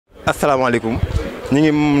asalaamaaleykum ñu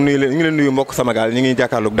ngi leen nuyu mbokk Samagal ñu ngi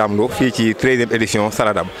jàkkaarloog Dame Lo fii ci 13e édition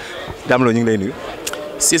saladam Dame Lo ñu ngi lay nuyu.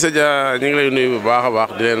 Cissé Dia ñu ngi lay nuyu bu baax a baax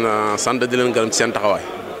di leen sant di leen gërëm ci seen taxawaay.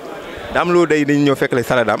 Dame Lo day dañu ñëw fekk la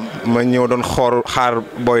saladam ma ñëw doon xaar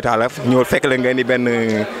Boy Talla ñëw fekk la nga ni benn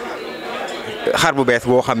xar bu bees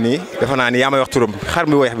boo xam ni dafa naa ni yaa may wax turam xar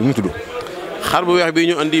bu weex bi mu tudd. xar bu weex bi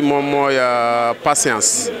ñu andi moom mooy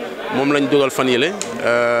patience moom lañ dugal fan yële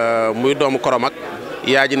muy doomu Koromak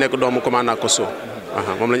yaa ji nekk doomu commandant Kosso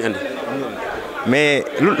moom lañ andi. mais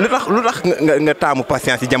lu tax nga taamu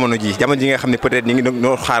patience ci jamono ji nga xam ne peut-être ñu ngi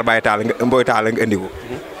doon xaar Boy Talla nga andi ko.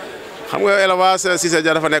 xam nga élevage Cissé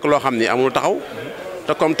Dia dafa nekk loo xam ni amul taxaw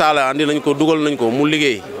te comme Talla andi nañ ko dugal nañ ko mu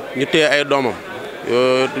liggéey ñu téye ay doomam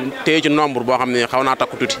téye ci nombre boo xam ne xaw naa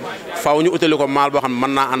takku tuuti faaw ñu utali ko maal boo xam ne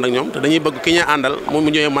mën naa ànd ak ñoom te dañuy bëgg ki ñuy àndal mu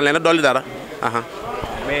ñëwee mën leen a dolli dara.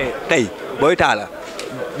 mais tey Boy Talla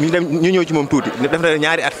ñu ñëw ci moom tuuti def na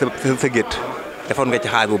ñaari at sa gétt defoon nga ci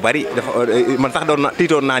xaar bu bari man sax doon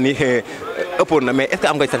tiitoon naa ni ëppoon na mais est-ce que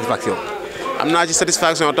am nga ci satisfaction. am naa ci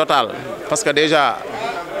satisfaction totale parce que déjà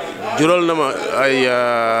jural na ma ay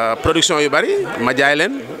production yu bari ma jaay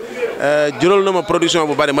leen jural na ma production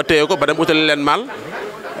bu bari ma téye ko ba dem utali leen maal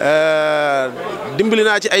dimbali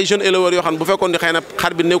naa ci ay jeunes éleveurs yoo xam ne bu fekkoon di xëy na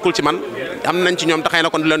xar bi nekkul ci man am nañ ci ñoom te xëy na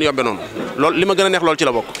kon du leen yombe noonu loolu li ma gën a neex loolu ci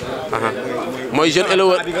la bokk. mooy jeune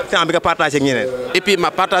éleveur temps bi nga partagé ak ñeneen. et puis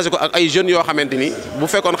ma partagé ko ak ay jeunes yoo xamante ni bu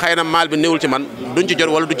fekkoon xëy na maal bi néewul ci man duñ ci jot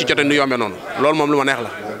wala duñ ci jote du yombe noonu loolu moom lu ma neex la.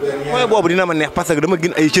 mooy boobu dina ma neex parce que dama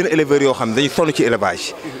gën ay jeunes éleveurs yoo xam ne dañuy sonn ci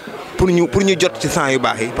élevage pour ñu jot ci sang yu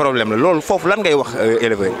baax yi problème la loolu foofu lan ngay wax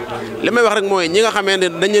éleveurs yi. li may wax rek mooy ñi nga xamante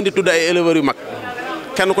ne dañ leen di tudd ay éleveurs yu mag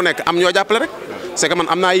kenn ku nekk am ñoo jàppale rek c'est que man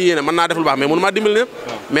am naa yéene mën naa def lu baax mais mënu maa dimbali ñëpp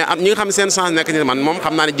mais am ñi nga xam ne seen chance nekk ci man moom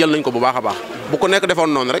xam naa ne jël nañ ko bu baax a baax bu ko nekk defoon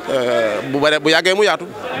noonu rek bu yàggee mu yaatu.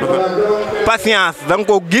 patience da nga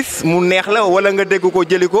ko gis mu neex la wala nga dégg ko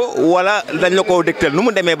jëli ko wala dañ la koo dégtal nu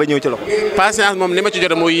mu demee ba ñëw ci loxo. patience moom li ma ci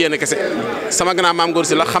jote mooy yéene kese sama gannaaw maam góor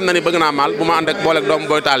si la xam na ni bëgg naa maal bu ma ànd ak booleeg doomu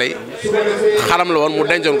Boy Talla yi xaram la woon mu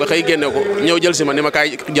dencoon ko xëy génne ko ñëw jël si ma ni ma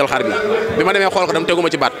kaay jël xar bi ma demee xool ko dem teguma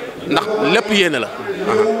ci baat ndax lépp yéene la.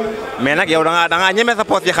 mais nag yow da ngaa ñeme sa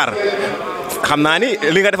poos ci xar xam naa ni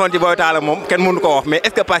li nga defoon ci Boy Talla moom kenn mënu ko wax mais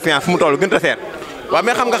est-ce que patience fu mu toll gën a seer. waaw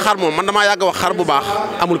mais xam nga xar moom man damaa yàgg wax xar bu baax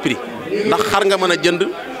amul prix ndax xar nga mën a jënd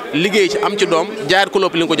liggéey ci am ci doom jaayat ko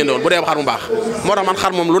lépp li nga ko jëndee woon bu dee xar mu baax moo tax man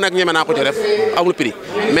xar moom lu nekk ñeme naa ko ci def amul prix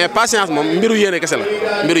mais patience moom mbiru yéene kese la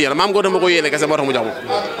mbiru yéene maam ngoo dama ko yéene kese moo tax mu jox ma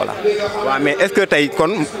voilà. waaw mais est-ce que tey kon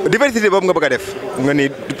diversité boobu nga bëgg a def nga ni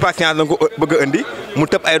patience da nga ko bëgg a indi mu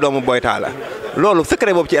tëb ay doomu Boy Talla loolu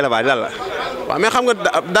secret boobu ci élevage lan la. waaw mais xam nga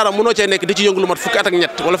dara mënoo cee nekk di ci yëngu lu mat fukki at ak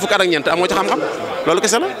ñett wala fukki at ak ñeent amoo ci xam-xam loolu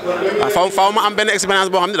kese la waaw faaw ma am benn expérience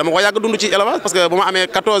boo xam ne dama ko yàgg dund ci élevage parce que bu ma amee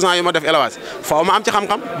 14 ans yu ma def élevage faaw ma am ci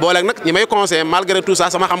xam-xam booleeg nag ñi may conseillé malgré tout ça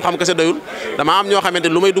sama xam-xam kese doyul dama am ñoo xamante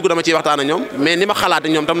lu may dugg dama ciy waxtaan ak ñoom mais ni ma xalaate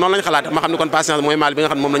ñoom tam noonu lañ xalaate ma xam ni kon patience mooy maal bi nga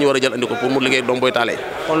xam ne moom la ñu war a jël andi ko pour mu liggéey doomu Boy Talla yi.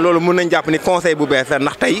 kon loolu mën nañ jàpp ni conseil bu bees la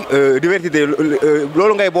ndax tey diversité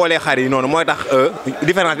loolu ngay boolee xar yi noonu mooy tax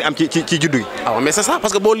différence bi am ci juddu gi. waaw mais c'est ça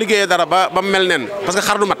parce que boo liggéeyee dara ba mel nen parce que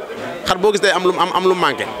xar du mat xar boo gis day am lu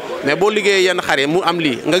manqué mais boo liggéeyee yenn xar yi mu am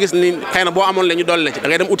lii nga gis ni xëy na boo amoon la ñu dolli la ci da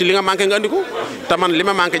ngay dem uti li nga manqué nga andi ko te man li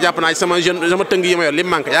ma manqué jàpp naa ci sama tëng yi ma yor li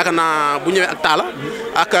ma manqué yaakaar naa bu ñëwee ak Talla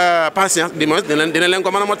ak patience di moins dina leen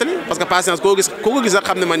ko mën a mottali parce que patience koo ko gis rek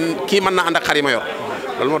xam ne man kii mën naa ànd ak xar yi ma yor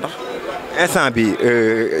loolu moo tax. instant bi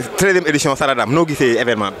 13e édition saladam noo gisee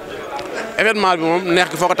événement bi. événement bi moom neex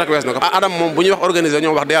gi foo ko takk wees na ko Adam moom bu ñuy wax organiser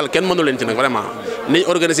ñoom wax dëgg yàlla kenn mënu leen ci nag vraiment niñ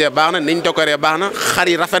organiser baax na niñ décorer baax na xar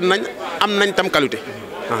yi rafet nañ am nañ tam qualité.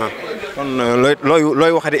 kon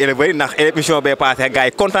looy waxati éleveurs yi ndax émission bee passé gars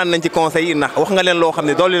yi kontaan nañ ci conseil yi ndax wax nga leen loo xam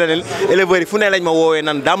ne dolli la leen éleveurs yi fu ne lañ ma woowee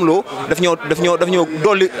nan Dame Lo daf ñoo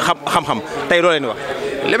dolli xam-xam tey loo leen wax.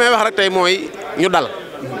 li may wax rek tey mooy ñu dal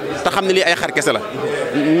te xam ne lii ay xar kese la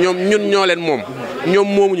ñun ñoo leen moom ñoom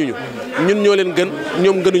moomuñu ñu ñun ñoo leen gën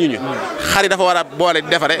ñoom gënuñu ñu xar yi dafa war a boole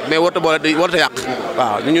defare mais warut a boole warut a yàq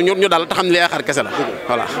waaw ñu dal te xam ne lii ay xar kese la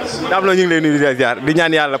voilà. Dame Lo ñu ngi lay nuyu di ziar di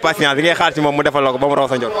ñaan yàlla patience bi ngay xaar ci moom mu defal la ko ba mu raw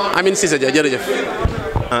sa njot. Amin Cissé Dia jërëjëf.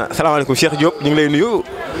 salaamaaleykum Cheikh Diop ñu ngi lay nuyu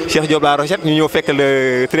Cheikh Diop la Rochette ñu ñëw fekk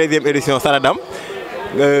le 13e édition saladam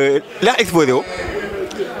leex exposé wu.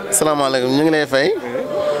 salaamaaleykum ñu ngi lay fay.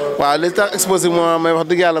 waaw li tax exposé moo may wax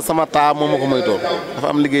dëgg yàlla sama taa moom ma ko moytoo dafa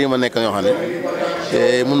am liggéey yu ma nekk ñoo xam ne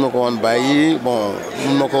te mun ma ko woon bàyyi bon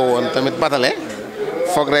mun ma ko woon tamit batale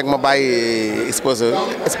foog rek ma bàyyi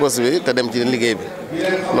exposé bi te dem ci liggéey bi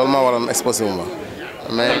loolu moo waroon exposé wu ma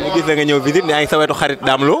mais. ñu gis la nga ñëw visite yaa ngi sa wetu xarit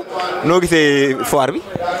Dame Lo noo gisee foire bi.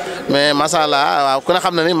 mais macha allah waaw ku ne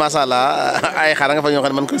xam na ni macha allah ay xar nga fa ñoo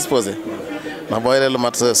xam ne mën ko exposé ndax boo yoree lu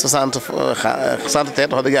mat 60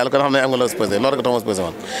 tête wax dëgg yàlla kon xam ne am nga loo exposé loolu rek tax ma exposé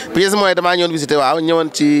woon. pièce mooy damaa ñëwoon visité waaw ñëwoon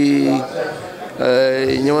ci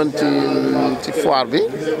foire bi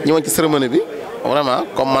ñëwoon ci cérémonie bi vraiment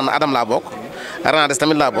comme man Adam laa bokk Renades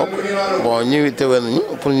tamit laa bokk bon ñëwi teewoon nañu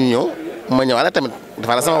pour ñu ñëw ma ñëwaale tamit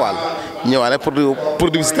dafa la sama wàll ñëwaale pour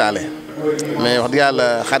di visitaale mais wax dëgg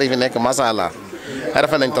yàlla xar yi fi nekk macha allah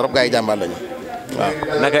rafet nañ trop gars yi jàmbaar lañu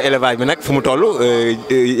waaw. naka élevage bi nag fu mu toll.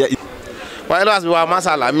 waaw élevage bi waaw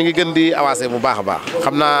macha allah mi ngi gën di avancé bu baax a baax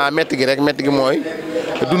xam naa métti gi rek métti gi mooy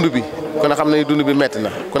dund bi ku ne xam ne dund bi métti na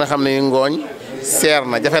ku ne xam ne ngooñ seer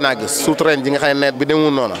na jafe naa gis surtout ren ji nga xam ne nawet bi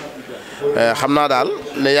demul noona xam naa daal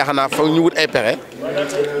ne yaakaar naa foog ñu wut ay pexe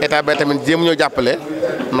état bi tamit jéem ñoo jàppale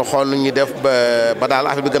nu xool nu ñuy def ba daal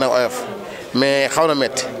affaire bi gën a oyof mais xaw na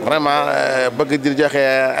métti vraiment bëgg di joxe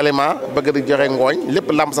aliment bëgg di joxe ngooñ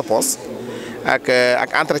lépp lamb sa poos ak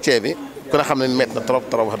entretien bi ku ne xam ne métti na trop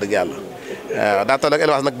trop wax dëgg yàlla daa toll ak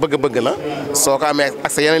élevage nag bëgg-bëgg la soo ko amee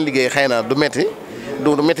ak sa yeneen liggéey xëy na du métti du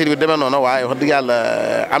métti bi demee noonu waaye wax dëgg yàlla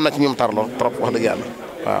am na ci ñum tarloo trop wax dëgg yàlla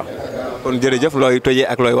waaw. kon jërëjëf looy tojee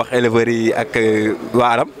ak looy wax éleveurs yi ak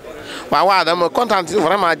waa Adam. waaw waa Adam kontaan ci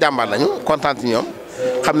vraiment jàmbaar lañu kontaan ci ñoom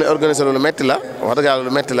xam ne organisé lu métti la wax dëgg yàlla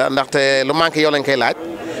lu métti la ndaxte lu manqué yow lañ koy laaj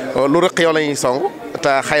lu rëq yow lañuy song te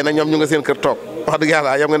xëy na ñoom ñu nga seen kër toog wax dëgg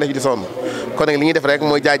yàlla yow nga ne ci di sonn kon nag li ñuy def rek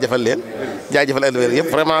mooy jaajëfal leen jaajëfal éleveurs yëpp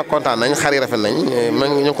vraiment kontaan nañ xar yi rafet nañ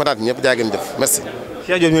ñu ngi kontaan ñëpp jaa ngeen jëf merci.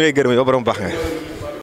 Cheikh Diop ñu lay gërëm yow borom baax nga.